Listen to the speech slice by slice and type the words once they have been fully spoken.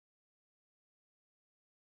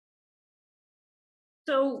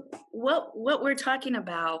So what we're talking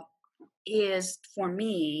about is, for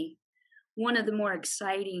me, one of the more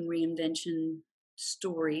exciting reinvention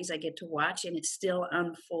stories I get to watch, and it's still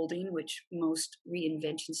unfolding, which most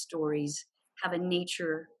reinvention stories have a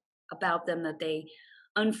nature about them that they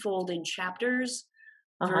unfold in chapters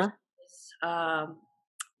versus Uh-huh. um,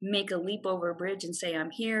 make a leap over a bridge and say, I'm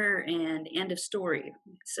here and end of story.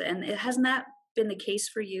 So, and it hasn't that been the case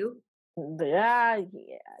for you? Yeah,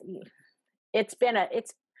 it's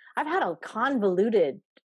I've had a convoluted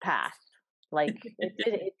path. Like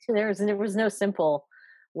there was no simple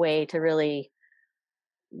way to really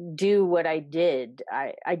do what I did.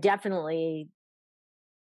 I definitely,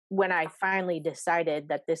 when I finally decided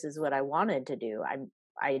that this is what I wanted to do,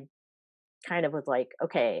 I kind of was like,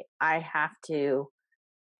 okay, I have to.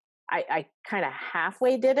 I kind of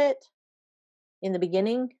halfway did it in the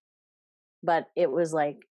beginning, but it was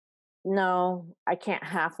like, no, I can't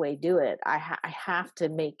halfway do it. I have to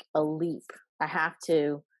make a leap. I have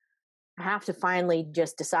to I have to finally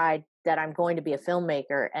just decide that I'm going to be a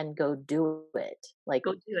filmmaker and go do it. Like,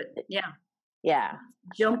 Go do it. Yeah. yeah,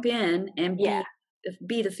 Jump in and yeah,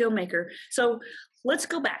 be the filmmaker. So let's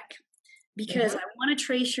go back because hmm, I want to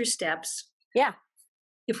trace your steps. yeah,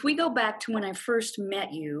 If we go back to when I first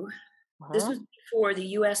met you, this uh-huh, was before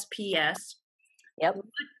the USPS. yep. What,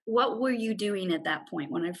 what were you doing at that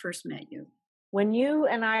point when I first met you? When you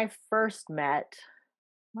and I first met,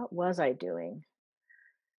 what was I doing?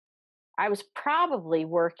 I was probably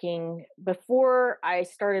working before I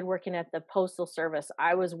started working at the Postal Service.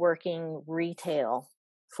 I was working retail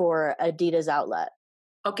for Adidas outlet.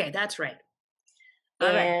 Okay, that's right. All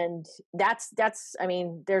right. And that's I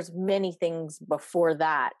mean, there's many things before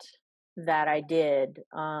that that I did.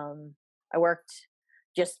 I worked,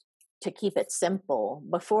 just to keep it simple,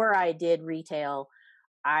 before I did retail,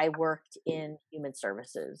 I worked in human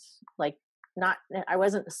services. Like, not, I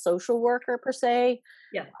wasn't a social worker per se.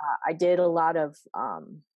 Yeah. I did a lot of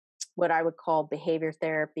what I would call behavior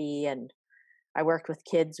therapy, and I worked with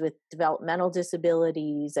kids with developmental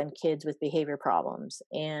disabilities and kids with behavior problems.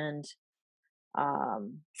 And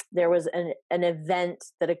there was an event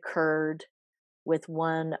that occurred with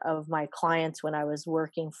one of my clients when I was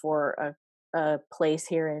working for a place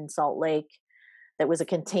here in Salt Lake that was a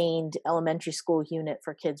contained elementary school unit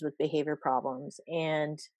for kids with behavior problems.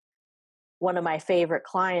 And one of my favorite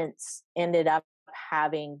clients ended up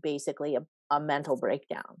having basically a mental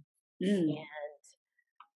breakdown. Mm.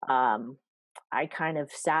 And I kind of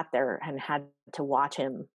sat there and had to watch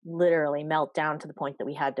him literally melt down to the point that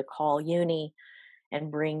we had to call uni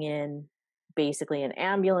and bring in basically an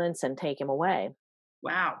ambulance and take him away.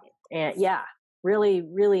 Wow. And yeah, really,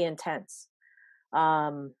 really intense.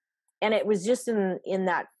 Um, and it was just in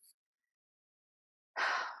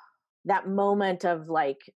that moment of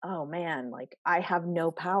like, oh man, like I have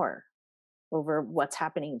no power over what's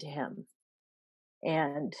happening to him.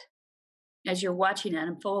 And As you're watching it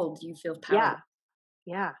unfold, you feel yeah, powerless.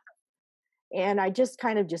 yeah. And I just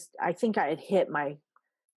kind of just, I think I had hit my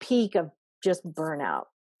peak of just burnout.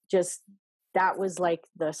 Just, that was like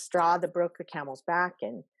the straw that broke the camel's back.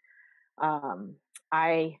 And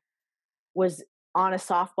I was on a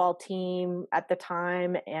softball team at the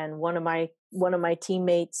time, and one of my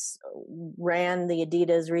teammates ran the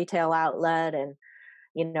Adidas retail outlet.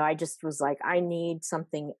 And I just was like, I need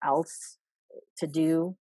something else to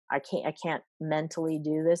do. I can't mentally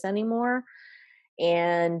do this anymore.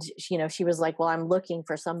 And she was like, well, I'm looking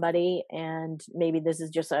for somebody, and maybe this is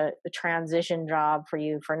just a transition job for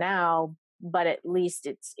you for now, but at least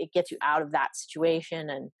it gets you out of that situation.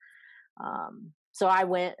 And so I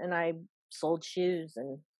went and I sold shoes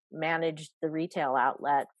and managed the retail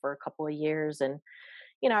outlet for a couple of years. And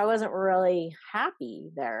I wasn't really happy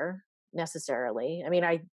there necessarily. I mean,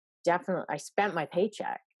 I spent my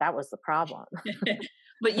paycheck. That was the problem.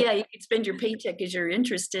 But yeah, you could spend your paycheck because you're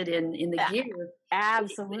interested in the Yeah, gear. But it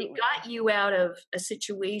absolutely. got you out of a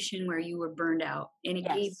situation where you were burned out, and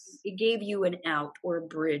Yes. it gave you an out or a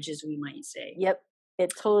bridge, as we might say. Yep.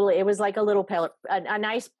 It was like a little a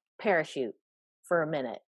nice parachute for a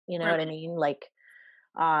minute. You know what I Right. mean? Like,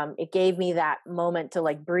 it gave me that moment to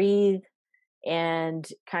like breathe and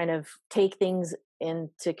kind of take things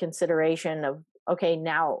into consideration of, okay,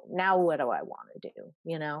 now what do I want to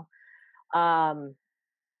do? Um,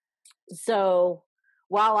 so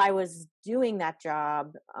while I was doing that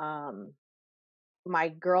job, my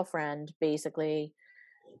girlfriend basically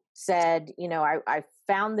said, I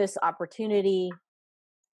found this opportunity.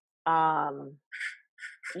 Um,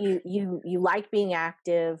 you like being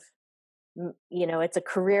active. It's a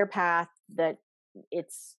career path that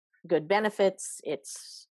it's good benefits,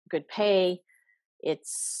 it's good pay,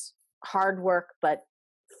 it's hard work, but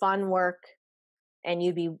fun work and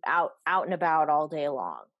you'd be out and about all day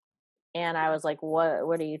long. And I was like, what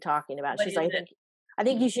are you talking about? What She's is like, it? I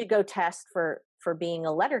think you should go test for being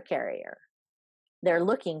a letter carrier. They're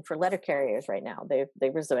looking for letter carriers right now. There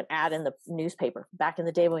was an ad in the newspaper back in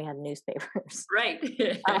the day when we had newspapers. Right.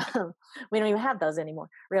 We don't even have those anymore,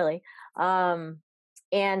 really.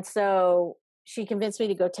 And so she convinced me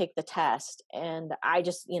to go take the test. And I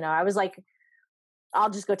just, I was like,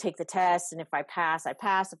 I'll just go take the test. And if I pass, I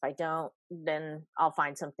pass. If I don't, then I'll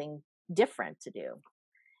find something different to do.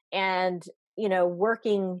 And,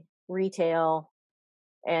 working retail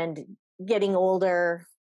and getting older,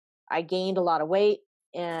 I gained a lot of weight.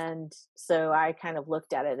 And so I kind of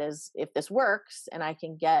looked at it as, if this works and I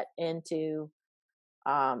can get into,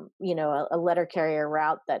 a letter carrier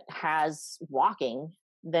route that has walking,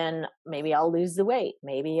 then maybe I'll lose the weight.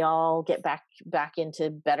 Maybe I'll get back into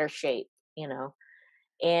better shape,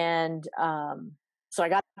 And so I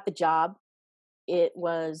got the job. It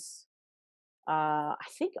was, I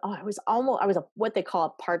think, I was what they call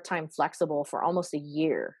a part-time flexible for almost a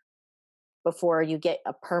year before you get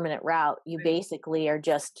a permanent route. You Right. basically are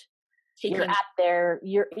just, you're at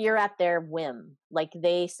their whim. Like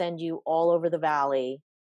they send you all over the valley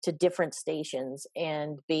to different stations,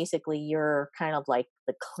 and basically you're kind of like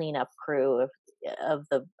the cleanup crew of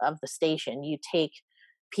the station. You take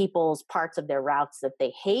people's parts of their routes that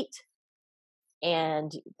they hate,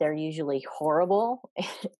 and they're usually horrible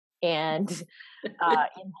and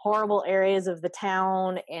in horrible areas of the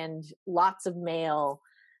town, and lots of mail,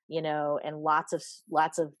 and lots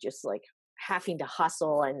of just like having to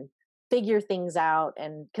hustle and figure things out.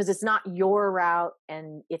 And because it's not your route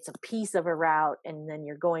and it's a piece of a route, and then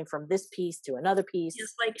you're going from this piece to another piece.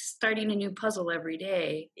 Just like starting a new puzzle every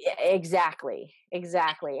day. Exactly.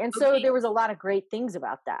 And so Okay. there was a lot of great things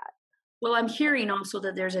about that. Well, I'm hearing also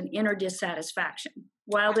that there's an inner dissatisfaction.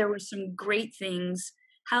 While there were some great things,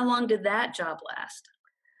 how long did that job last?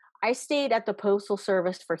 I stayed at the Postal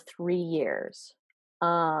Service for 3 years.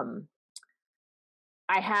 I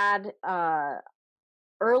had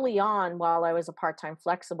early on, while I was a part-time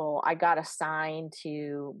flexible, I got assigned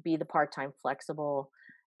to be the part-time flexible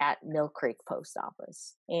at Mill Creek Post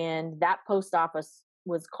Office. And that post office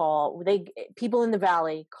was called, people in the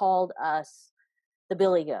valley called us the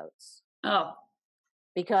Billy Goats, Oh,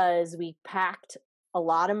 because we packed a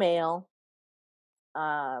lot of mail,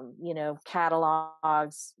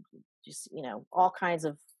 catalogs, just, all kinds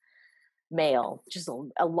of mail, just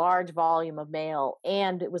a large volume of mail.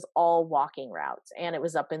 And it was all walking routes, and it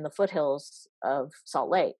was up in the foothills of Salt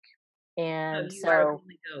Lake. so And you are a so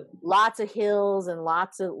Billy Goat. lots of hills and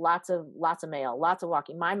lots of mail, lots of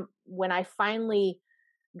walking. When I finally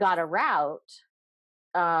got a route,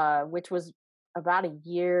 which was about a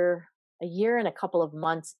year and a couple of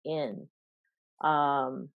months in,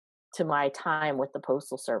 to my time with the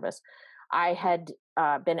Postal Service, I had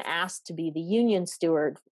been asked to be the union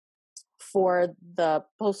steward for the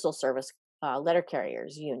Postal Service letter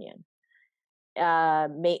carriers union,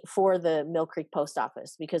 for the Mill Creek Post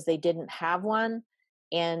Office, because they didn't have one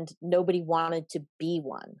and nobody wanted to be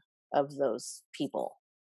one of those people.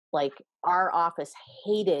 Like, our office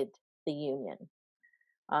hated the union.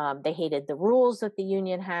 They hated the rules that the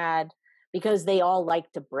union had, because they all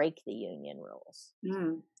liked to break the union rules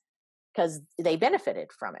Mm. because they benefited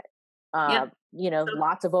from it. Yeah. So,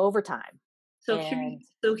 Lots of overtime. so here, And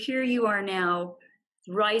so here you are now,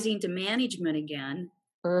 rising to management again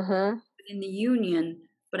in the union,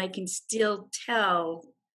 but I can still tell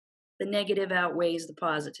the negative outweighs the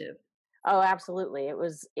positive. oh, absolutely. I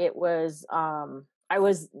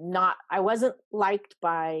wasn't liked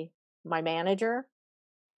by my manager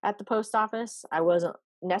at the post office. I wasn't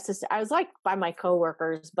I was liked by my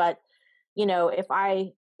coworkers, but if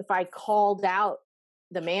I called out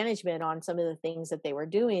the management on some of the things that they were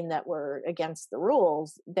doing that were against the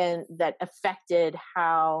rules, then that affected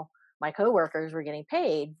how my coworkers were getting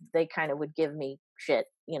paid. They kind of would give me shit,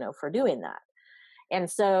 for doing that. And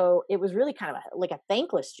so it was really kind of like a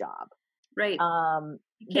thankless job. Right. You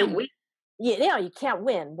They, can't wait. yeah, you can't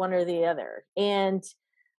win one or the other. And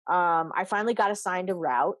I finally got assigned a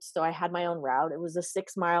route. So I had my own route. It was a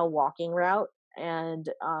 6-mile walking route, and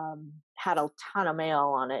had a ton of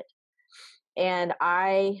mail on it. And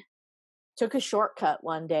I took a shortcut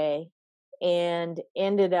one day and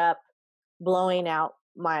ended up blowing out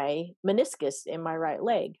my meniscus in my right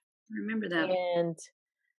leg. I remember that. And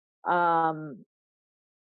um,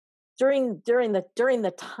 during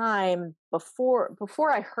the time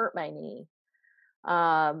before I hurt my knee,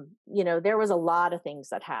 there was a lot of things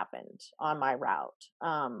that happened on my route.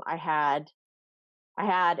 I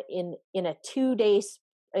had in a 2-day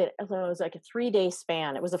it was like a 3-day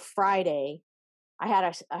span. It was a Friday. I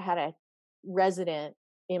had a resident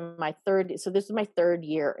in my third, so this is my third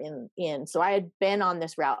year in. So I had been on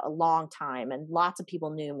this route a long time, and lots of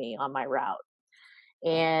people knew me on my route.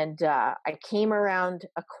 And I came around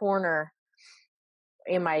a corner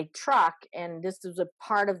in my truck, and this was a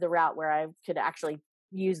part of the route where I could actually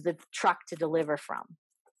use the truck to deliver from.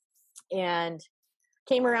 And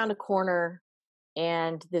came around a corner,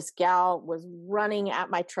 and this gal was running at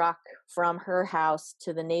my truck from her house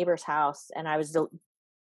to the neighbor's house, and I was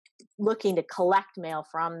looking to collect mail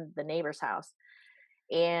from the neighbor's house.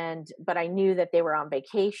 And but I knew that they were on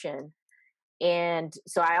vacation, and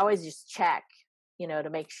so I always just check, to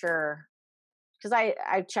make sure, because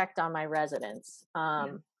I checked on my residents. Yeah.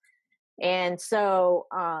 And so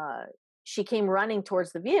she came running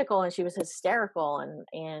towards the vehicle, and she was hysterical,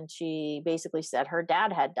 and she basically said her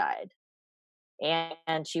dad had died,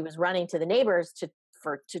 and she was running to the neighbors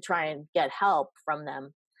to try and get help from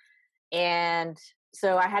them. And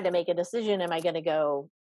so I had to make a decision: am I going to go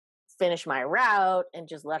finish my route and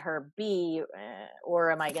just let her be,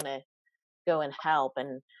 or am I going to go and help?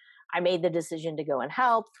 And I made the decision to go and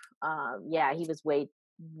help. Yeah,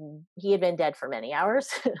 he had been dead for many hours.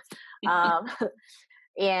 um,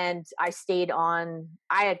 and I stayed on.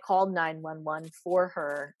 I had called 911 for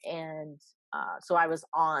her, and so I was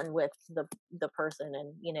on with the person,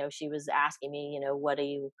 and she was asking me, what do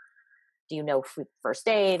you know first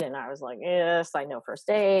aid? And I was like, yes, I know first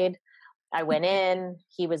aid. I went in.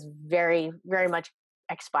 He was very, very much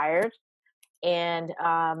expired, and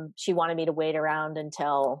she wanted me to wait around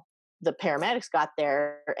until the paramedics got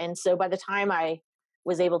there. And so by the time I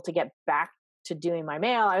was able to get back to doing my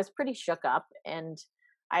mail, I was pretty shook up, and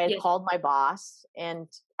I had Yes. called my boss, and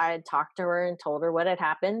I had talked to her and told her what had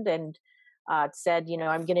happened, and said,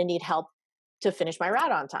 I'm going to need help to finish my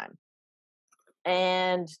route on time.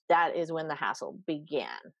 And that is when the hassle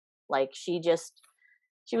began. Like she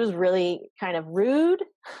was really kind of rude,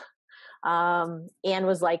 and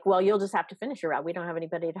was like, well, you'll just have to finish your route. We don't have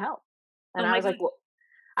anybody to help. And Oh I my was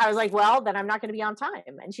like, God. well, then I'm not going to be on time.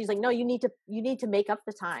 And she's like, no, you need to make up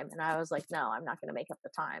the time. And I was like, no, I'm not going to make up the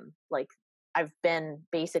time. Like I've been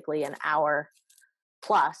basically an hour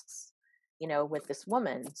plus, with this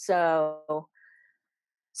woman. So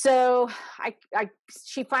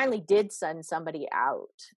she finally did send somebody out.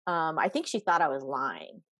 I think she thought I was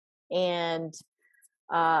lying. And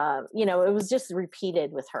it was just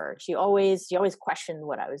repeated with her. She always questioned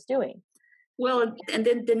what I was doing. Well, and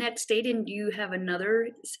then the next day, didn't you have another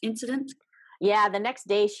incident? Yeah, the next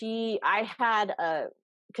day I had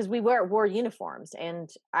because we wore uniforms, and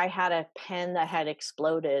I had a pen that had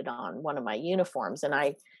exploded on one of my uniforms, and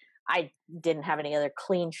I didn't have any other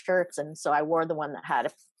clean shirts, and so I wore the one that had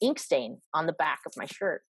an ink stain on the back of my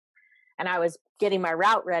shirt. And I was getting my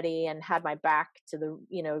route ready and had my back to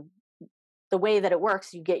the way that it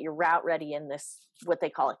works. You get your route ready in this, what they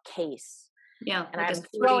call a case. Yeah, And like a I'm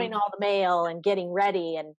throwing sporting. all the mail and getting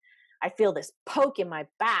ready, and I feel this poke in my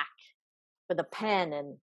back for the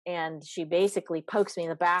pen, and she basically pokes me in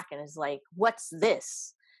the back and is like, what's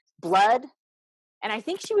this, blood? And I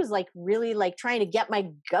think she was like really like trying to get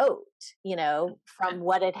my goat, from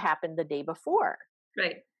what had happened the day before,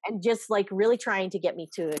 Right. and just like really trying to get me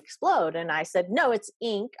to explode. And I said, no, it's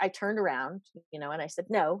ink. I turned around, and I said,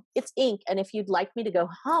 no, it's ink. And if you'd like me to go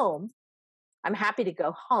home, I'm happy to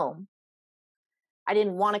go home. I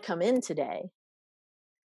didn't want to come in today.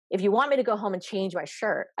 If you want me to go home and change my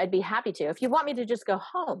shirt, I'd be happy to. If you want me to just go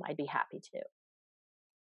home, I'd be happy to.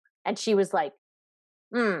 And she was like,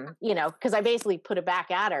 because I basically put it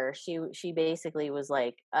back at her. She basically was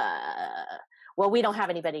like, well, we don't have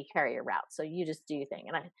anybody to carry your route, so you just do your thing.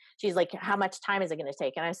 And she's like, how much time is it going to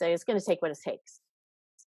take? And I say, it's going to take what it takes.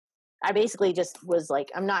 I basically just was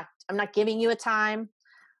like, I'm not giving you a time.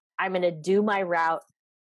 I'm going to do my route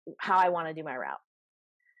how I want to do my route.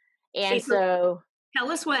 Okay, And so so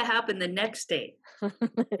tell us what happened the next day.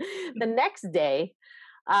 the next day,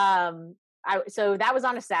 so that was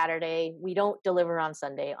on a Saturday. We don't deliver on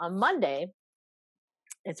Sunday. On Monday,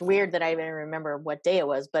 it's weird that I even remember what day it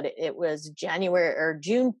was, but it was January or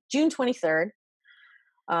June 23rd.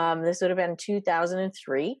 This would have been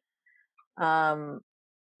 2003.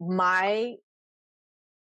 My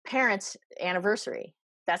parents' anniversary.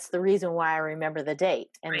 That's the reason why I remember the date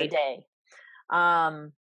and the Right. day.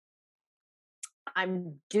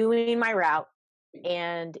 I'm doing my route,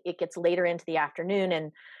 and it gets later into the afternoon,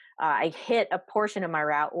 and I hit a portion of my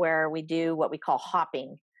route where we do what we call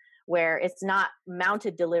hopping, where it's not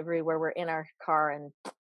mounted delivery where we're in our car and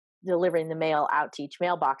delivering the mail out to each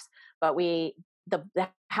mailbox, but the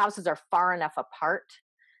houses are far enough apart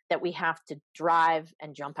that we have to drive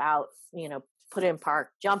and jump out, put in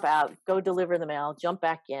park, jump out, go deliver the mail, jump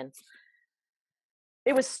back in.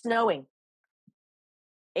 It was snowing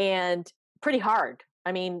and pretty hard.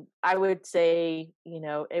 I mean, I would say,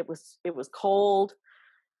 it was cold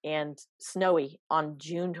and snowy on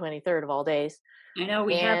June 23rd of all days. I know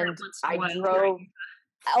we have that And once in a I while here. drove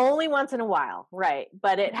only once in a while, right?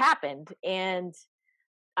 But it happened, and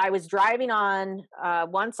I was driving on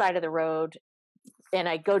one side of the road, and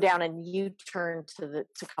I go down and U-turn to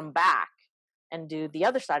come back and do the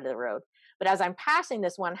other side of the road. But as I'm passing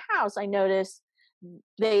this one house, I noticed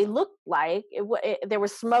they looked like there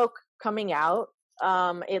was smoke coming out.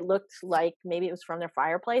 It looked like maybe it was from their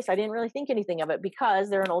fireplace. I didn't really think anything of it because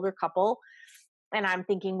they're an older couple. And I'm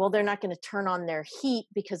thinking, well, they're not going to turn on their heat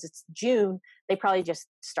because it's June. They probably just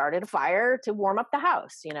started a fire to warm up the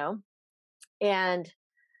house, And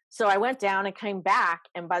so I went down and came back.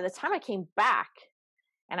 And by the time I came back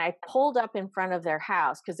and I pulled up in front of their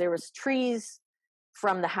house, because there was trees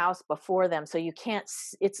from the house before them. So you can't,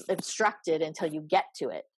 it's obstructed until you get to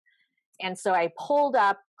it. And so I pulled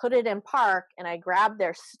up, put it in park, and I grabbed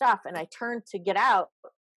their stuff and I turned to get out.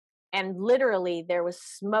 And literally there was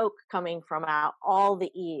smoke coming from out all the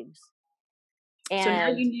eaves. So now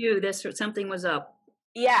And you knew this something was up.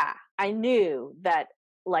 yeah, I knew that,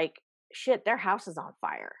 like, shit, their house is on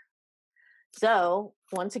fire. So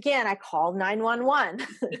once again, I called 911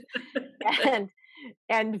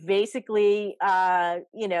 and basically,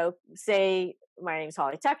 say, my name's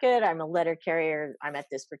Holly Tuckett. I'm a letter carrier. I'm at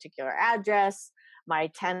this particular address. My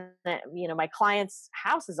tenant, my client's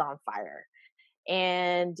house is on fire.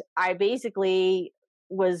 And I basically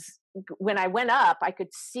when I went up, I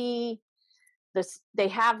could see this. They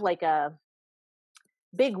have like a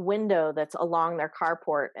big window that's along their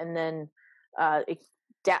carport. And then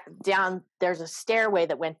down, there's a stairway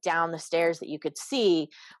that went down the stairs that you could see.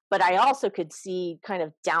 But I also could see kind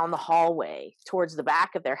of down the hallway towards the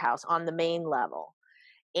back of their house on the main level.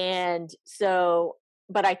 And so,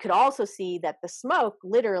 but I could also see that the smoke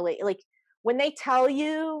literally, like, when they tell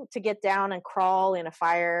you to get down and crawl in a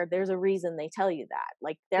fire, there's a reason they tell you that.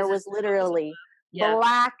 Like, there was literally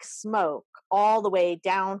black smoke all the way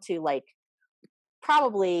down to, like,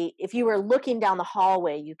 probably if you were looking down the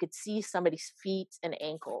hallway, you could see somebody's feet and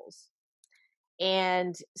ankles.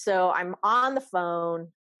 And so I'm on the phone.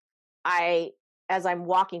 As I'm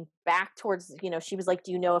walking back towards, she was like,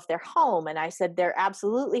 do you know if they're home? And I said, they're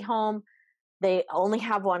absolutely home. They only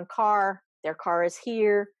have one car. Their car is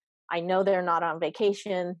here. I know they're not on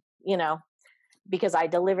vacation, because I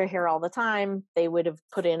deliver here all the time. They would have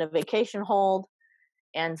put in a vacation hold.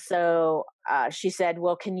 And so she said,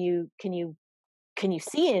 well, can you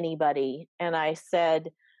see anybody? And I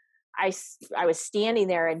said, I was standing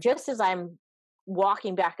there, and just as I'm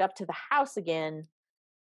walking back up to the house again,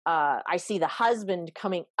 I see the husband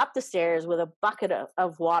coming up the stairs with a bucket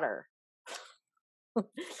of water.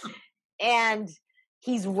 And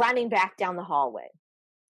he's running back down the hallway.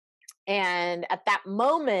 And at that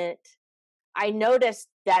moment, I noticed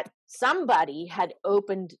that somebody had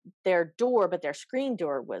opened their door, but their screen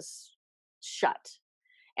door was shut.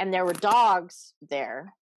 And there were dogs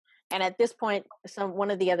there. And at this point, one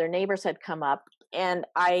of the other neighbors had come up. And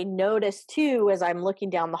I noticed too, as I'm looking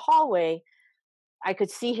down the hallway, I could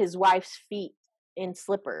see his wife's feet in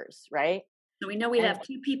slippers, right? So we know we have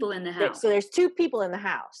two people in the house. So there's two people in the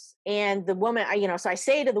house. And the woman, so I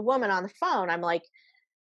say to the woman on the phone, I'm like,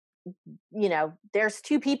 there's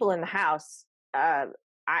two people in the house.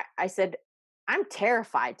 I said, I'm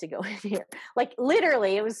terrified to go in here. Like,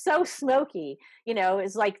 literally, it was so smoky.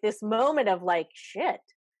 It's like this moment of like, shit,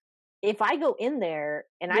 if I go in there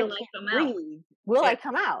and I can't breathe, will I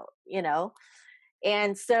come out?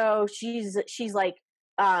 And so she's like,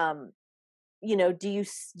 can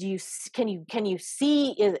you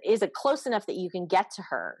see, is it close enough that you can get to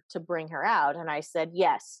her to bring her out? And I said,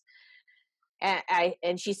 yes.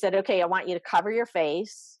 And she said, okay, I want you to cover your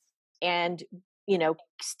face and,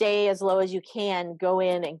 stay as low as you can, go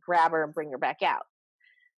in and grab her and bring her back out.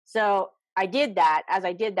 So I did that. As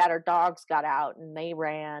I did that, our dogs got out and they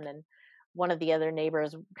ran, and one of the other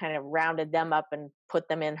neighbors kind of rounded them up and put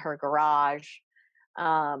them in her garage.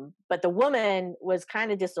 But the woman was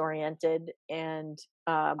kind of disoriented, and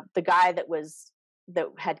the guy that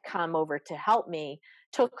had come over to help me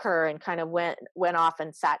took her and kind of went off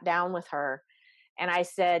and sat down with her. And I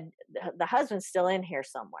said, the husband's still in here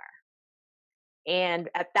somewhere. And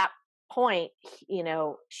at that point,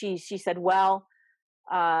 she said, well,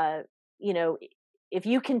 if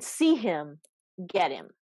you can see him, get him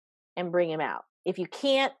and bring him out. If you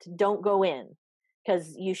can't, don't go in,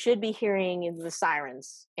 because you should be hearing the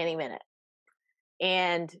sirens any minute.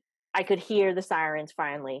 And I could hear the sirens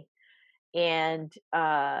finally. And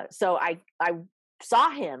so I saw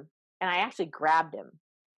him, and I actually grabbed him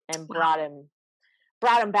and Wow.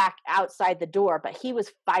 brought him back outside the door, but he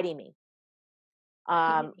was fighting me. He He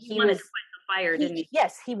wanted to was fight the fire, didn't he?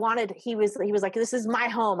 yes, he was like, this is my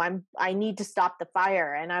home. I need to stop the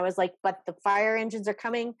fire. And I was like, but the fire engines are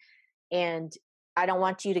coming, and I don't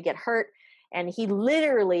want you to get hurt. And he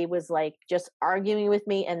literally was like just arguing with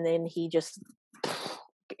me, and then he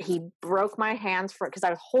broke my hands for because I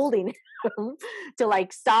was holding him to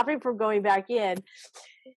like stop him from going back in.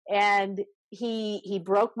 And he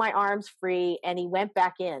broke my arms free, and he went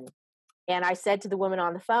back in. And I said to the woman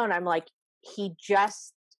on the phone, I'm like, he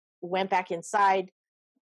just went back inside.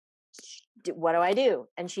 What do I do?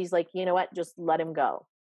 And she's like, you know what? Just let him go.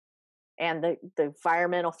 And the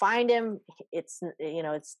firemen will find him. It's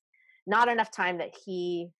not enough time that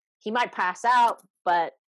he might pass out,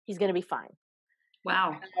 but he's going to be fine. Wow.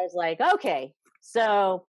 And I was like, okay.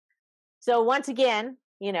 So once again,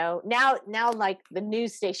 now like the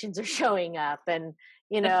news stations are showing up, and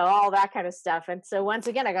all that kind of stuff. And so once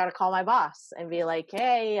again, I got to call my boss and be like,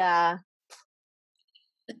 hey,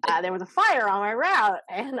 there was a fire on my route,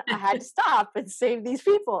 and I had to stop and save these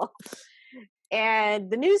people. And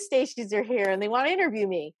the news stations are here, and they want to interview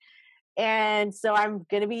me. And so I'm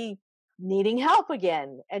going to be needing help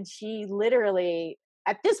again. And she literally,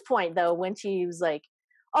 at this point though, when she was like,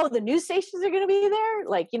 oh, the news stations are going to be there,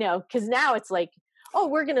 like, because now it's like, oh,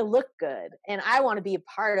 we're going to look good, and I want to be a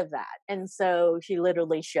part of that. And so she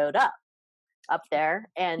literally showed up there,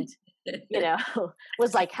 and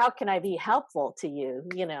was like, how can I be helpful to you?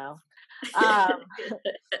 um,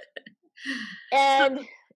 and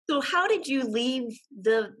So how did you leave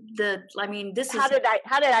I mean, this is, how did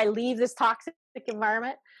I leave this toxic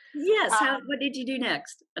environment? yes, what did you do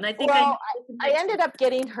next? And I think I know Well, I ended up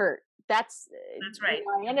getting hurt. That's right.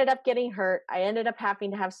 I ended up getting hurt. I ended up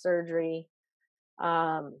having to have surgery.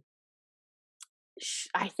 I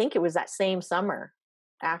think it was that same summer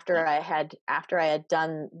after I had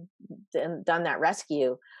done that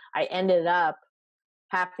rescue. I ended up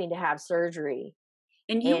having to have surgery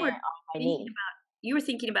And on my knee. you were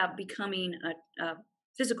thinking about becoming a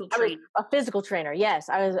physical I was trainer. a physical trainer. Yes,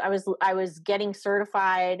 I was getting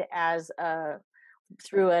certified as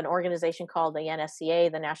through an organization called the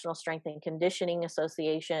NSCA, the National Strength and Conditioning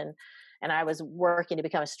Association, and I was working to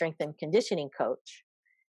become a strength and conditioning coach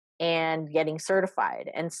and getting certified.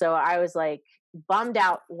 And so I was like bummed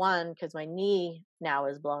out, one, because my knee now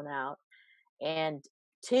is blown out, and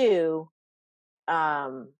two,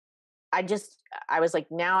 I was like,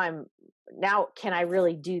 now can I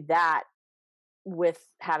really do that with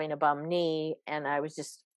having a bum knee? And I was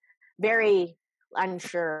just very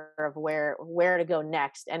unsure of where to go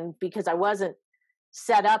next. And because I wasn't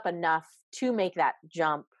set up enough to make that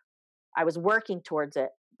jump, I was working towards it,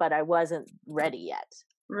 but I wasn't ready yet.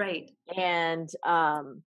 Right. And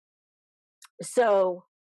so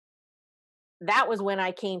that was when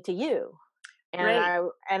I came to you. And Right.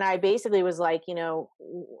 I basically was like,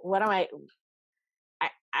 what am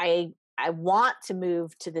I want to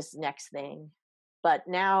move to this next thing, but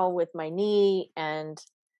now with my knee and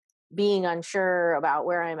being unsure about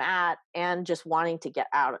where I'm at, and just wanting to get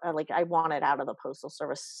out, like I wanted out of the Postal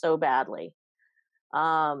Service so badly,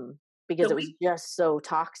 because So it was just so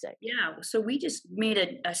toxic. yeah, so we just made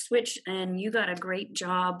a switch, and you got a great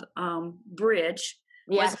job, bridge.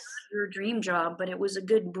 Was not Yes. your dream job, but it was a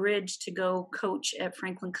good bridge to go coach at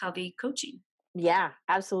Franklin Covey Coaching. Yeah,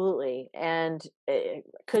 absolutely. And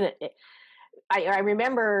couldn't, I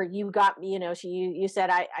remember you got me, you said,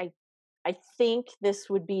 I think this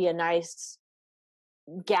would be a nice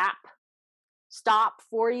gap stop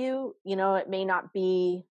for you. It may not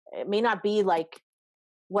be like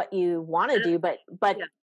what you want to do, but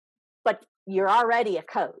Yeah. you're already a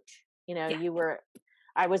coach. Yeah.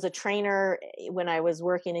 I was a trainer when I was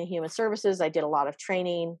working in human services. I did a lot of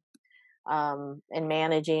training, and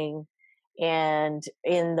managing, and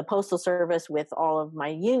in the Postal Service with all of my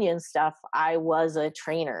union stuff, I was a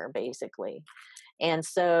trainer basically. And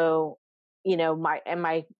so,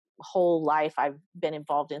 my whole life I've been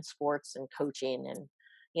involved in sports and coaching and,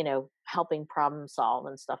 helping problem solve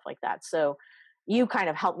and stuff like that. So you kind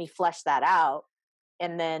of helped me flesh that out,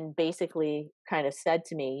 and then basically kind of said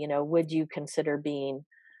to me, would you consider being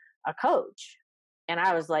a coach? And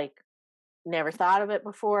I was like, never thought of it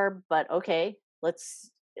before, but okay, let's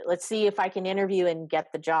see if I can interview and get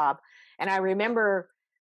the job. And I remember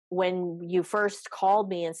when you first called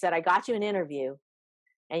me and said, I got you an interview,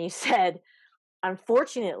 and you said,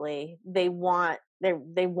 unfortunately, they want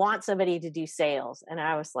somebody to do sales. And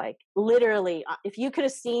I was like, literally, if you could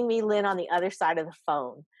have seen me, Lynn, on the other side of the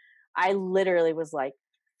phone, I literally was like,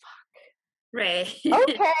 Right.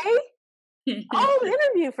 okay, I'll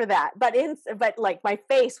interview for that. But like my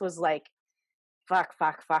face was like, fuck,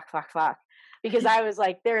 fuck, fuck, fuck, fuck. Because I was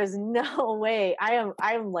like, there is no way. I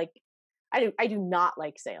am like, I do not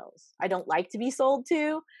like sales. I don't like to be sold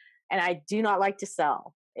to, and I do not like to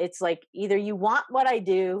sell. It's like either you want what I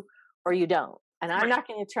do or you don't. And I'm Right. not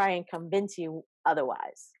going to try and convince you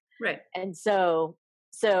otherwise. Right. And so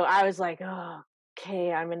I was like, oh,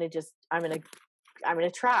 okay, I'm going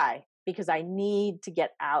to try because I need to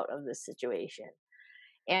get out of this situation.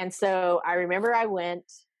 And so I remember I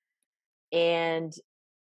went, and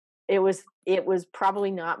it was probably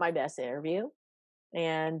not my best interview.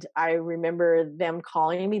 And I remember them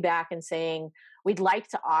calling me back and saying, we'd like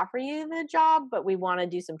to offer you the job, but we want to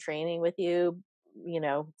do some training with you,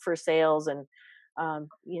 for sales. And,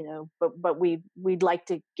 but we'd like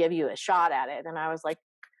to give you a shot at it. And I was like,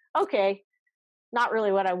 okay, not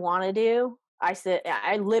really what I want to do.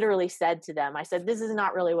 I literally said to them, I said, this is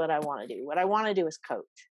not really what I want to do. What I want to do is coach.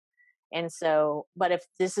 And so, but if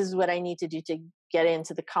this is what I need to do to get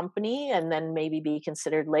into the company and then maybe be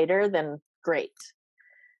considered later, then great.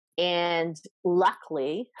 And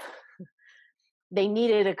luckily, they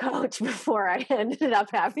needed a coach before I ended up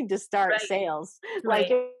having to start Right. sales. Like,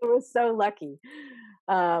 Right. it was so lucky.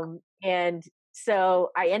 And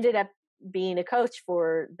so I ended up being a coach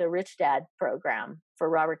for the Rich Dad program, for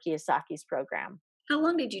Robert Kiyosaki's program. How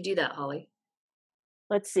long did you do that, Holly?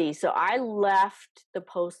 Let's see. So I left the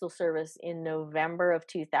Postal Service in November of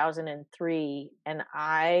 2003, and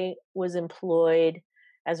I was employed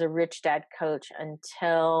as a Rich Dad coach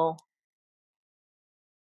until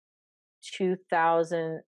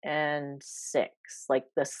 2006, like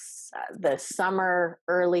the summer,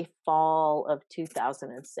 early fall of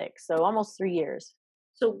 2006. So almost 3 years.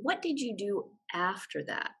 So what did you do after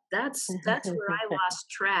that? That's where I lost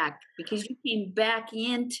track because you came back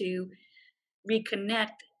in to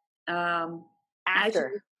reconnect, as you After.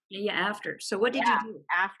 were yeah, after. So what did you Yeah, do?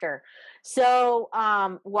 after. So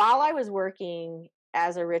while I was working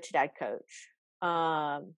as a Rich Dad coach,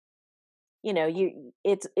 um,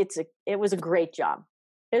 it was a great job.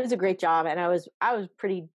 It was a great job, and I You was were a good.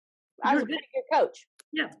 pretty good coach.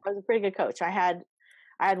 Yeah. I was a pretty good coach. I had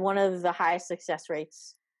one of the highest success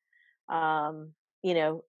rates,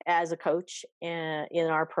 as a coach in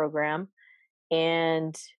our program,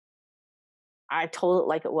 and I told it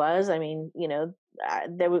like it was. I mean,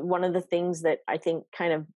 there was one of the things that I think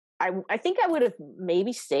kind of I think I would have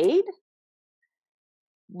maybe stayed,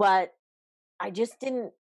 but I just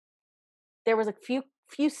didn't. There was a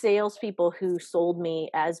few salespeople who sold me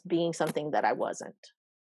as being something that I wasn't,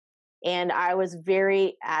 and I was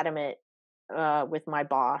very adamant with my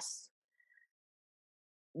boss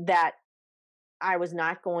that I was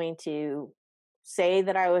not going to say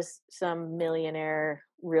that I was some millionaire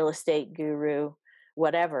real estate guru,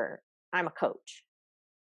 whatever. I'm a coach,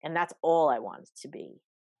 and that's all I wanted to be.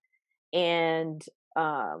 And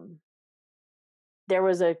um, there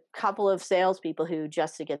was a couple of salespeople who,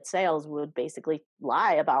 just to get sales, would basically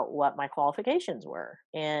lie about what my qualifications were.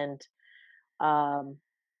 And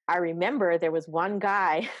I remember there was one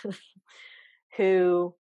guy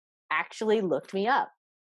who actually looked me up.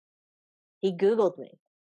 He Googled me.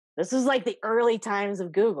 This was like the early times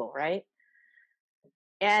of Google, right?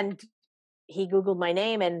 And he Googled my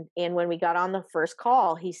name, and when we got on the first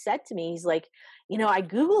call, he said to me, he's like, I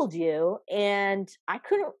Googled you, and I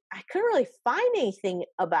couldn't really find anything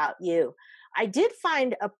about you. I did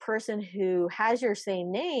find a person who has your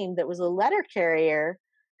same name that was a letter carrier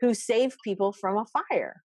who saved people from a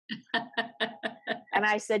fire. And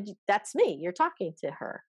I said, that's me. You're talking to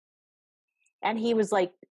her. And he was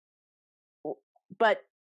like, but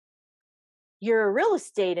you're a real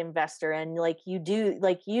estate investor, and you do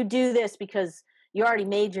this because you already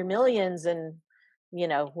made your millions and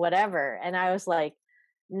whatever. And I was like,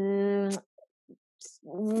 no,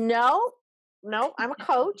 I'm a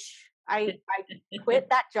coach. I quit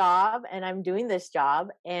that job and I'm doing this job,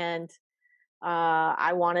 and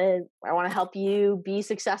I want to help you be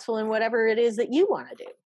successful in whatever it is that you want to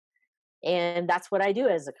do. And that's what I do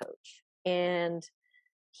as a coach. And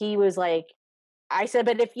he was like, I said,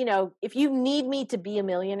 but if you need me to be a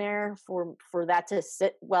millionaire for that to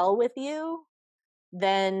sit well with you,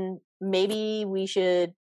 then maybe we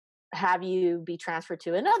should have you be transferred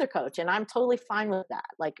to another coach. And I'm totally fine with that.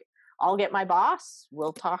 Like, I'll get my boss,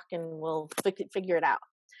 we'll talk, and we'll figure it out.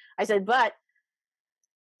 I said, but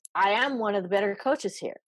I am one of the better coaches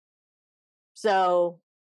here. So,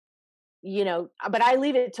 but I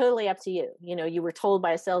leave it totally up to you. You were told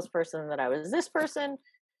by a salesperson that I was this person,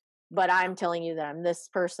 but I'm telling you that I'm this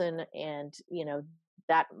person, and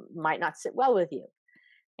that might not sit well with you.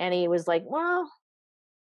 And he was like, well,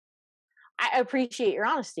 I appreciate your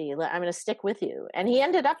honesty. I'm going to stick with you. And he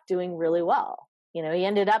ended up doing really well. He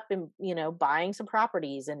ended up in, buying some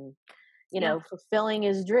properties and, Yeah. fulfilling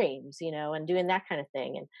his dreams, and doing that kind of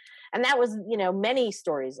thing. And that was, many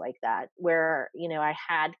stories like that where, I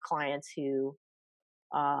had clients who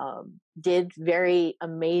did very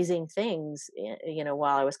amazing things,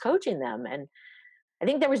 while I was coaching them. And I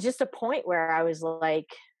think there was just a point where I was like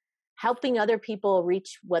helping other people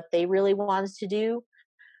reach what they really wanted to do,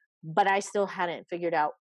 but I still hadn't figured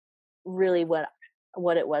out really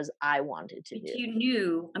what it was I wanted to But do. you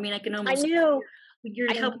knew, I mean, I can I almost knew,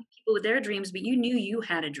 you're I helping people with their dreams, but you knew you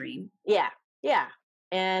had a dream. yeah, yeah.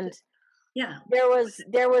 And Yeah.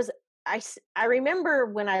 there was I remember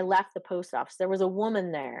when I left the post office, there was a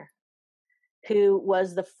woman there who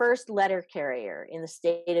was the first letter carrier in the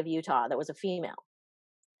state of Utah that was a female.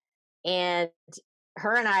 And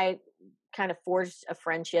her and I kind of forged a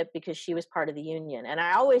friendship because she was part of the union. And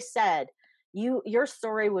I always said, your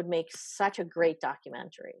story would make such a great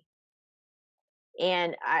documentary.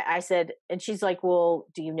 And I said, and she's like, well,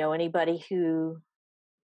 do you know anybody who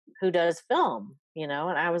does film? And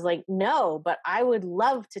I was like, no, but I would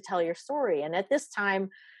love to tell your story. And at this time,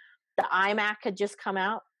 the iMac had just come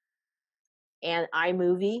out and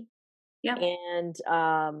iMovie. Yeah. And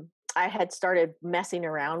I had started messing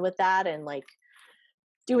around with that and like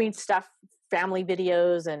doing stuff, family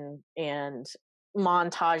videos and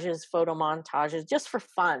montages, photo montages, just for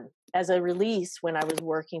fun as a release when I was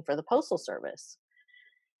working for the Postal Service.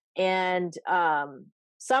 And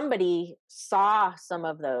somebody saw some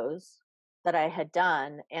of those that I had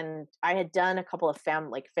done, and I had done a couple of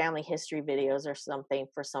family history videos or something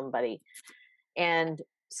for somebody. And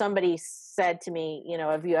somebody said to me,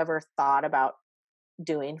 have you ever thought about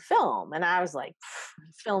doing film? And I was like,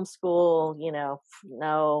 film school,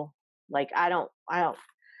 no, like I'm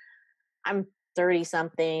 30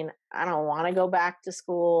 something. I don't want to go back to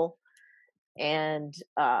school. And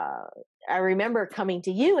I remember coming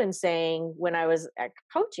to you and saying, when I was at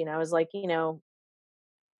coaching, I was like,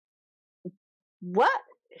 what,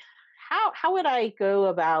 how would I go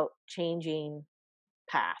about changing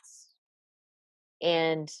paths?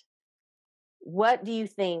 And what do you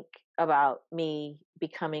think about me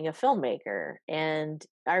becoming a filmmaker? And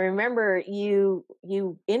I remember you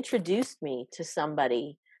introduced me to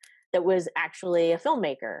somebody that was actually a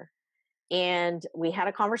filmmaker. And we had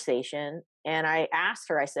a conversation, and I asked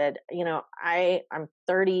her, I said, I'm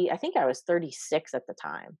 30, I think I was 36 at the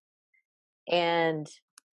time. And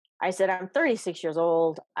I said, I'm 36 years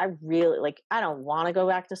old. I really I don't want to go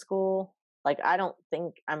back to school. Like, I don't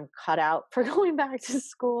think I'm cut out for going back to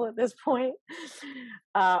school at this point.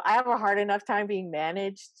 I have a hard enough time being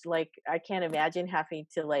managed. Like, I can't imagine having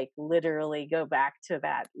to literally go back to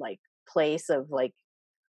that place of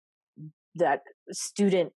that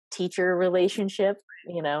student teacher relationship,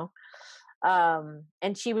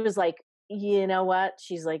 and she was like, you know what?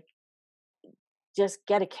 She's like, just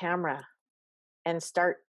get a camera and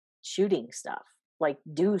start shooting stuff,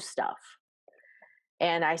 do stuff.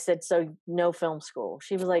 And I said, so no film school?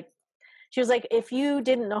 She was like, if you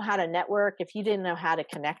didn't know how to network, if you didn't know how to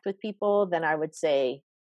connect with people, then I would say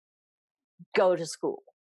go to school.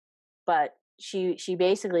 But she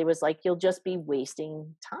basically was like, you'll just be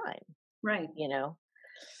wasting time, Right.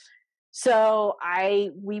 So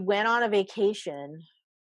we went on a vacation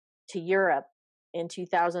to Europe in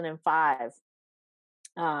 2005.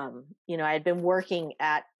 I had been working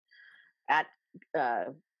at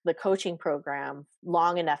the coaching program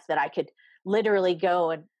long enough that I could literally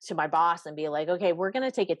go to my boss and be like, okay, we're going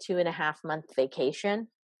to take a 2.5-month vacation.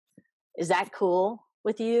 Is that cool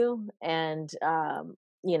with you? And,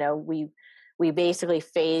 we basically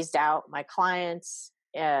phased out my clients,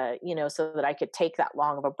 so that I could take that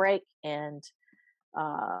long of a break. And,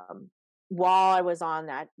 while I was on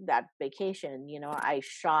that vacation, I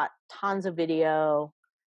shot tons of video,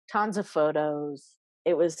 tons of photos.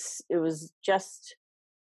 It was just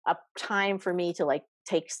a time for me to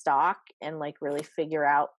take stock and really figure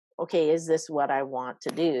out, okay, is this what I want to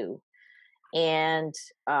do? And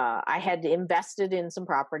I had invested in some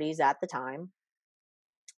properties at the time.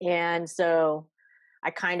 And so I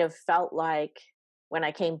kind of felt like when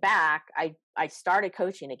I came back, I started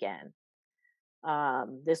coaching again.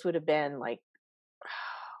 This would have been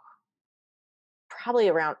probably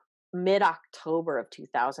around mid-October of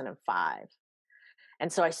 2005.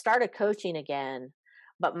 And so I started coaching again,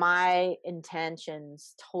 but my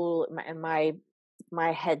intentions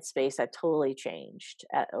my headspace had totally changed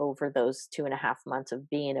over those 2.5 months of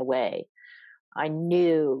being away. I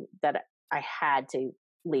knew that I had to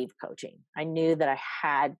leave coaching. I knew that I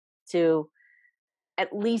had to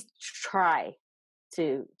at least try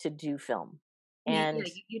to do film. Yeah, And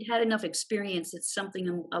you'd had enough experience that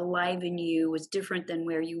something alive in you was different than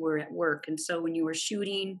where you were at work, and so when you were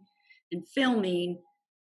shooting and filming,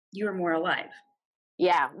 you were more alive.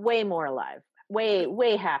 yeah, way more alive,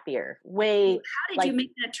 way happier, Well, way how did you like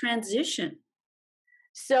make that transition?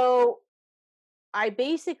 so I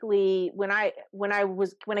basically when I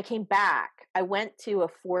came back, I went to a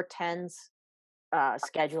 410s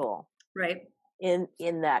schedule Right. in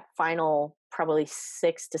that final probably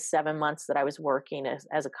 6 to 7 months that I was working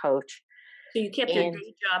as a coach. So you kept your And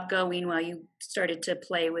day job going while you started to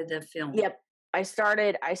play with the film. yep, I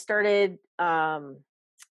started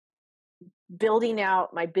building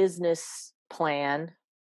out my business plan,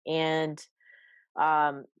 and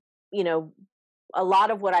um, you know, a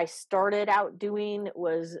lot of what I started out doing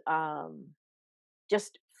was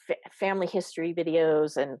just family history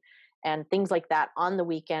videos and things like that on the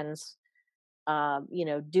weekends.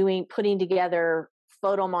 Doing putting together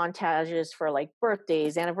photo montages for like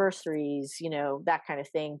birthdays, anniversaries, that kind of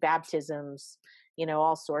thing, baptisms,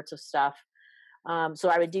 all sorts of stuff. So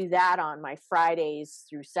I would do that on my Fridays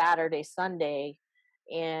through Saturday, Sunday,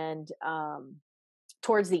 and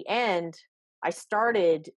towards the end, I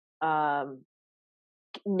started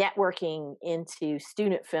networking into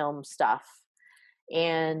student film stuff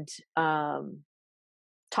and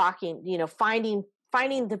talking,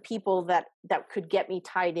 finding the people that could get me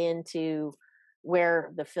tied into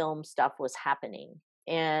where the film stuff was happening.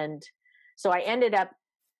 And so I ended up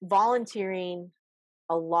volunteering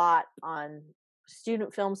a lot on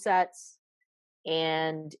student film sets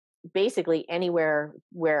and basically anywhere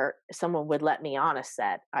where someone would let me on a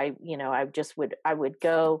set. I would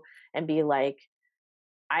go and be like,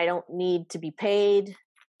 I don't need to be paid.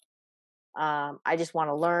 I just want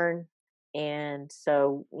to learn. And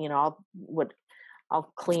so,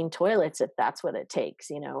 I'll clean toilets if that's what it takes,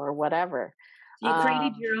 or whatever. You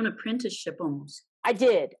created your own apprenticeship almost. I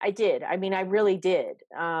did. I mean, I really did.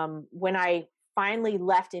 When I finally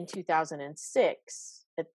left in 2006,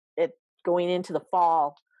 it going into the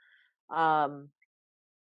fall, um,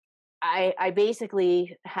 I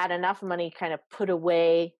basically had enough money kind of put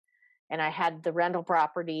away, and I had the rental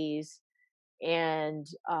properties, and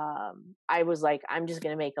I was like, I'm just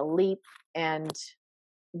going to make a leap and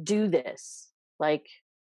do this. Like,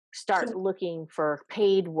 start So looking for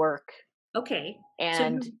paid work. okay, so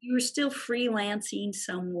And you were still freelancing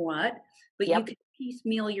somewhat, but you yep, could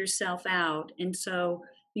piecemeal yourself out, and so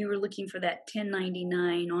you were looking for that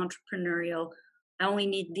 1099 entrepreneurial. I only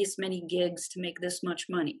need this many gigs to make this much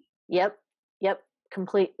money. yep, yep,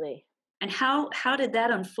 completely. And how did that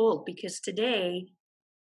unfold? Because today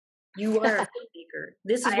you are a filmmaker.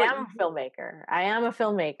 This is I what am you a do. filmmaker. I am a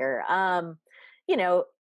filmmaker. You know,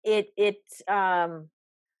 it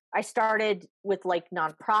I started with like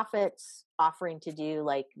nonprofits offering to do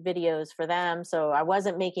like videos for them. So I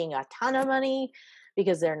wasn't making a ton of money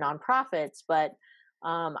because they're nonprofits, but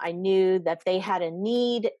I knew that they had a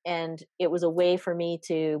need, and it was a way for me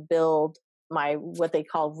to build my what they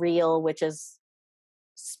call reel, which is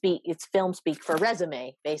it's film speak for resume,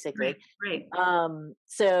 Right, basically. right.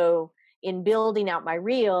 So in building out my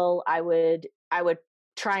reel, I would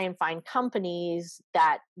try and find companies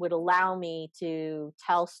that would allow me to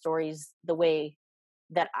tell stories the way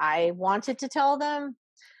that I wanted to tell them.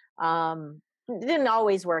 It didn't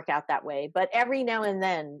always work out that way, but every now and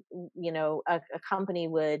then, a company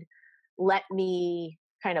would let me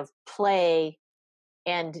kind of play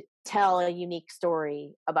and tell a unique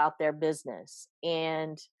story about their business.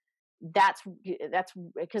 And that's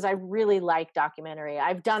because I really like documentary.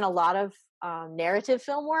 I've done a lot of narrative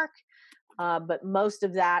film work, but most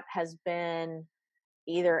of that has been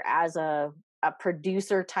either as a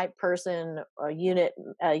producer type person, or unit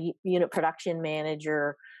production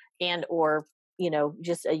manager, and or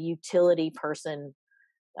just a utility person,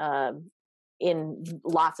 um, in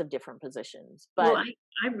lots of different positions. Well, But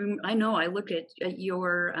I know I look at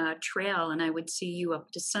your trail and I would see you up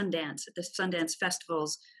to Sundance at the Sundance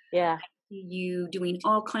festivals. yeah, See you doing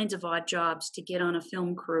all kinds of odd jobs to get on a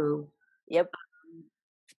film crew. yep,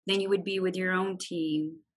 Then you would be with your own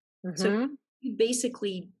team. So hmm, you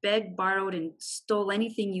basically begged, borrowed, and stole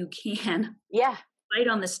anything you can. yeah, Right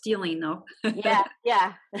on the stealing, though. yeah,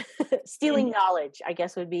 yeah. And Stealing knowledge, I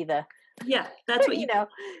guess, would be the yeah, that's what you you. know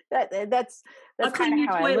that's I'll kind clean of your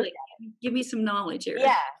how I look toilet. at Give me some knowledge it. here.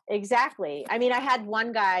 Yeah, exactly. I mean, I had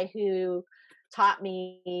one guy who taught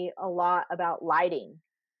me a lot about lighting,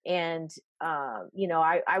 and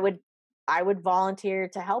I would volunteer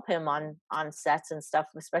to help him on sets and stuff,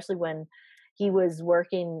 especially when he was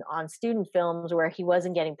working on student films where he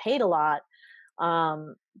wasn't getting paid a lot,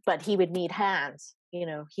 but he would need hands.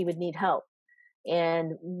 He would need help.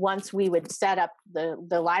 And once we would set up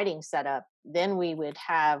the lighting setup, then we would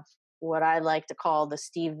have what I like to call the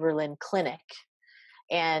Steve Berlin clinic.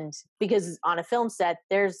 And because on a film set,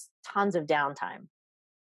 there's tons of downtime,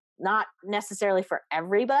 not necessarily for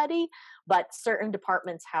everybody, but certain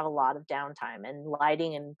departments have a lot of downtime, and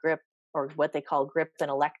lighting and grip, or what they call grip and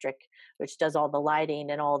electric, which does all the lighting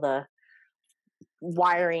and all the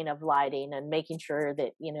wiring of lighting and making sure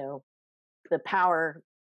that, the power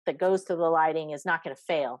that goes to the lighting is not going to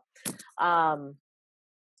fail.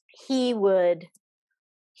 He would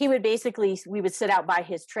basically, we would sit out by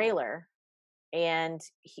his trailer, and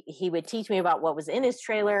he would teach me about what was in his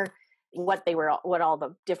trailer, what all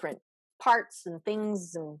the different parts and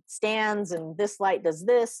things and stands, and this light does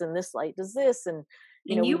this and this light does this, and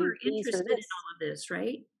And we you need were these for interested in this. all of this,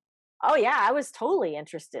 right? Oh yeah, I was totally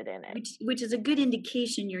interested in it. Which is a good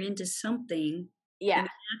indication you're into something Yeah. and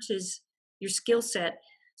it matches your skill set.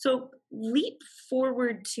 So leap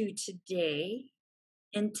forward to today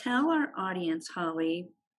and tell our audience, Holly,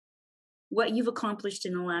 what you've accomplished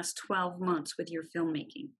in the last 12 months with your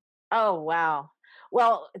filmmaking. Oh wow.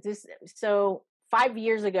 Well, 5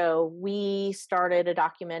 years ago, we started a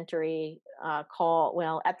documentary called.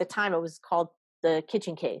 Well, at the time, it was called The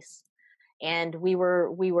Kitchen Case, and we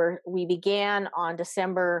began on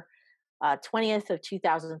December 20th of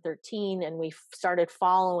 2013, and we started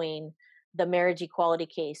following the marriage equality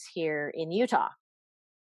case here in Utah.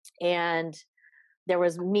 And there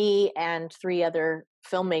was me and three other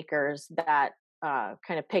filmmakers that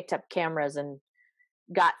kind of picked up cameras and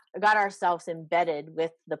got ourselves embedded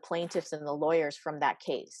with the plaintiffs and the lawyers from that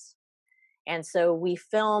case. And so we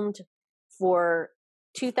filmed for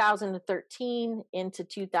 2013 into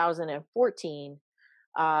 2014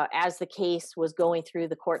 as the case was going through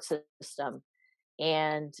the court system,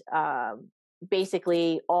 and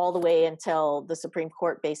basically all the way until the Supreme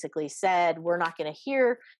Court basically said, we're not going to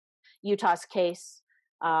hear Utah's case.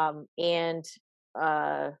 And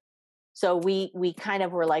so we kind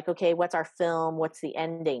of were like, okay, what's our film? What's the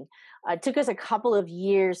ending? It took us a couple of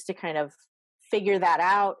years to kind of figure that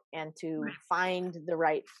out and to find the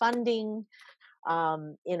right funding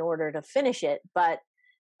in order to finish it. But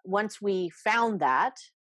once we found that,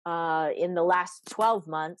 in the last 12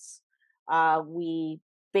 months, we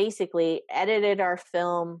basically edited our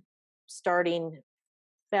film starting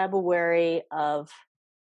February of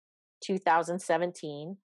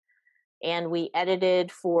 2017. And we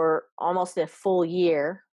edited for almost a full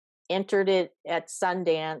year, entered it at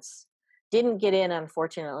Sundance, didn't get in,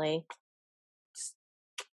 unfortunately.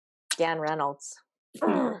 Dan Reynolds.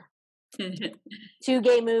 2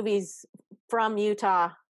 gay movies from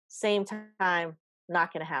Utah, same time,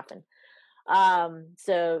 not going to happen.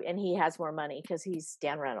 And he has more money because he's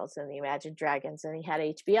Dan Reynolds and the Imagine Dragons, and he had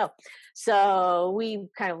HBO. So we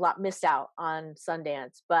kind of missed out on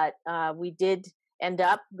Sundance, but we did end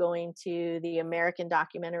up going to the American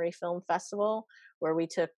Documentary Film Festival, where we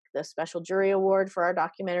took the special jury award for our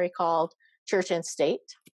documentary called Church and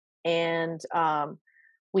State. And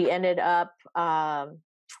we ended up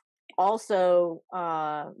also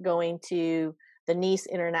going to the Nice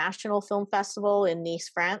International Film Festival in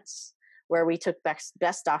Nice, France, where we took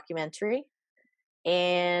best documentary.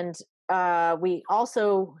 And we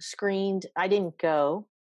also screened, I didn't go,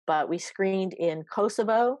 but we screened in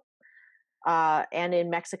Kosovo and in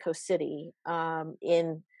Mexico City.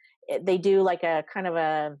 They do like a kind of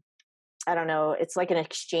a, I don't know, it's like an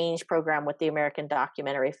exchange program with the American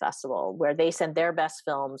Documentary Festival, where they send their best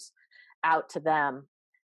films out to them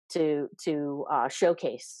to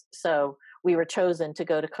showcase. So we were chosen to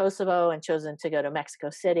go to Kosovo and chosen to go to Mexico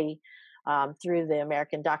City through the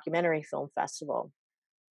American Documentary Film Festival.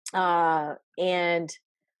 And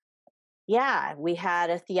yeah, we had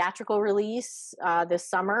a theatrical release this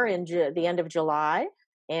summer in the end of July,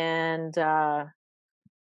 and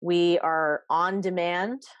we are on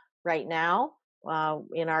demand right now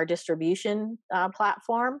in our distribution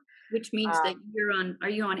platform. Which means that are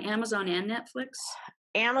you on Amazon and Netflix?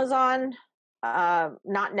 Amazon,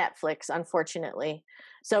 not Netflix, unfortunately.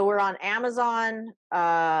 So we're on Amazon,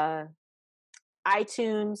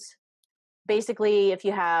 iTunes. Basically,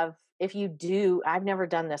 I've never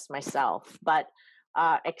done this myself, but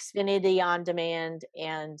Xfinity on demand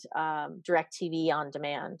and DirecTV on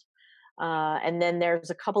demand. And then there's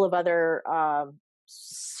a couple of other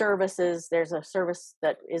services. There's a service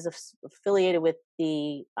that is affiliated with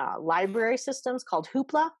the library systems called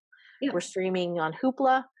Hoopla. Yeah. We're streaming on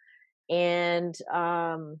Hoopla, and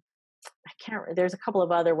there's a couple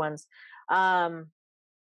of other ones.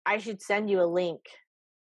 I I should send you a link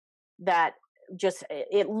that just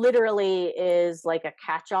it literally is like a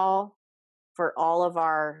catch-all for all of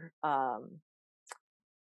our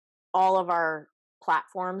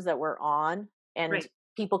platforms that we're on, and Right.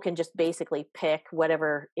 people can just basically pick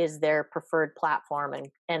whatever is their preferred platform,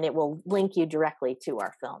 and it will link you directly to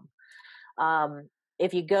our film.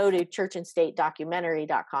 If you go to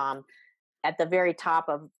churchandstatedocumentary.com, at the very top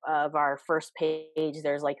of our first page,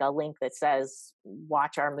 there's like a link that says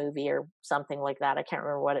watch our movie or something like that. I can't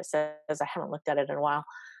remember what it says. I haven't looked at it in a while.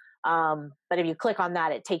 But if you click on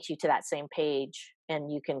that, it takes you to that same page,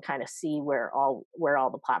 and you can kind of see where all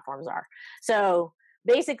the platforms are. So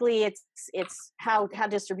basically, it's how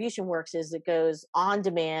distribution works is it goes on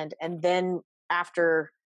demand, and then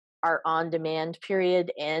after our on demand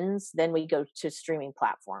period ends, then we go to streaming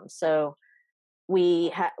platforms. So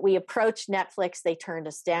we approached Netflix. They turned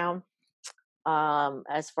us down,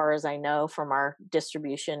 as far as I know, from our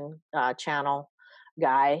distribution channel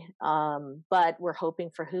guy. But we're hoping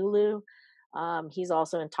for Hulu. He's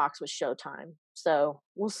also in talks with Showtime. So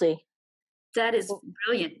we'll see. That is Well,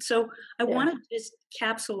 brilliant. So I yeah. want to just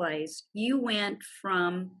capsulize. You went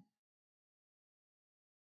from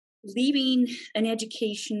leaving an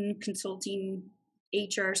education, consulting,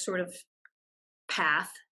 HR sort of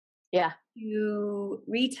path Yeah. to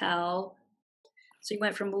retail. So you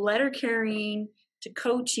went from letter carrying to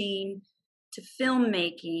coaching to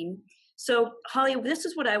filmmaking. So, Holly, this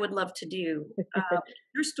is what I would love to do.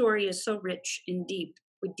 Your story is so rich and deep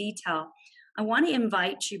with detail. I want to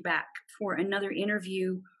invite you back for another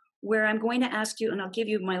interview where I'm going to ask you, and I'll give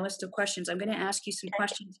you my list of questions. I'm going to ask you some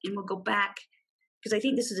questions, and we'll go back because I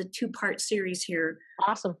think this is a two-part series here.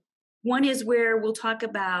 Awesome. One is where we'll talk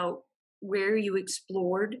about where you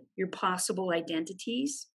explored your possible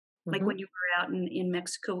identities, like Mm-hmm. when you were out in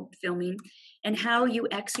Mexico filming, and how you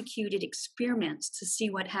executed experiments to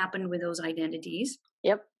see what happened with those identities.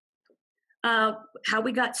 Yep. How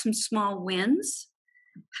we got some small wins,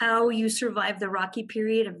 how you survived the rocky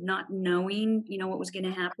period of not knowing, what was going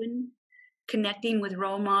to happen, connecting with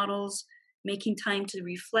role models, making time to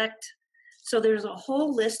reflect. So there's a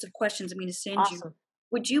whole list of questions I'm going to send you. Awesome.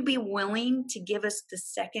 Would you be willing to give us the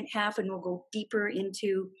second half and we'll go deeper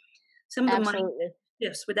into some of the mind Absolutely.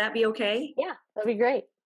 shifts? Would that be okay? Yeah, that'd be great.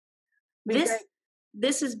 Be This great.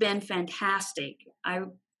 this has been fantastic.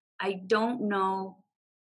 I don't know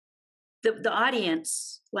the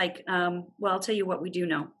audience, like well, I'll tell you what we do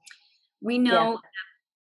know. We Yeah. know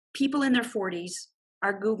people in their 40s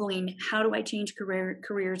are Googling, how do I change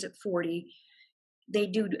careers at 40? They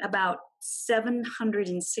do about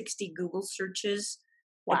 760 Google searches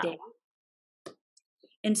a Wow. day.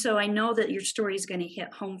 And so I know that your story is going to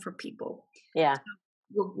hit home for people. Yeah.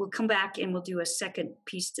 We'll come back and we'll do a second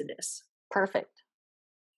piece to this. Perfect.